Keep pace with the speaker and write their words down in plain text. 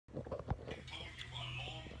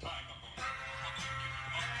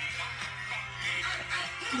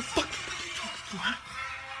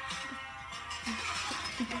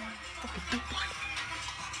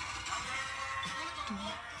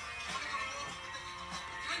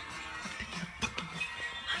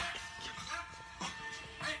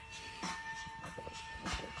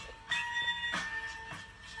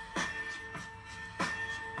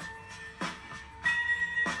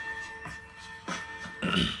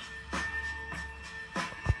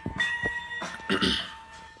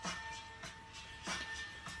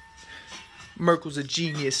Merkel's a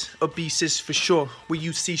genius, a beast is for sure. Where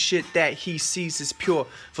you see shit that he sees is pure.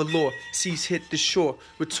 Velour, seas hit the shore.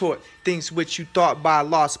 Retort, things which you thought by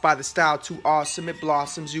lost. By the style too awesome, it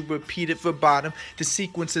blossoms. You repeat it verbatim. The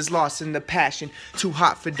sequence is lost in the passion. Too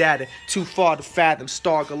hot for data, too far to fathom.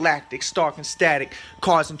 Star galactic, stark and static.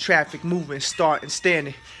 Cars and traffic moving, start and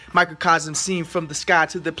standing. Microcosm seen from the sky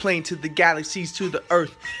to the plane, to the galaxies, to the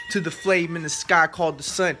earth, to the flame in the sky called the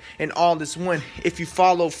sun, and all is one. If you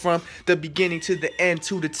follow from the beginning to the end,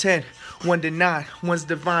 2 to 10, 1 to 9, one's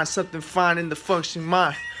divine, something fine in the functioning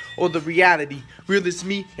mind, or the reality. Real is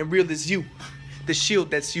me and real is you, the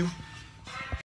shield that's you.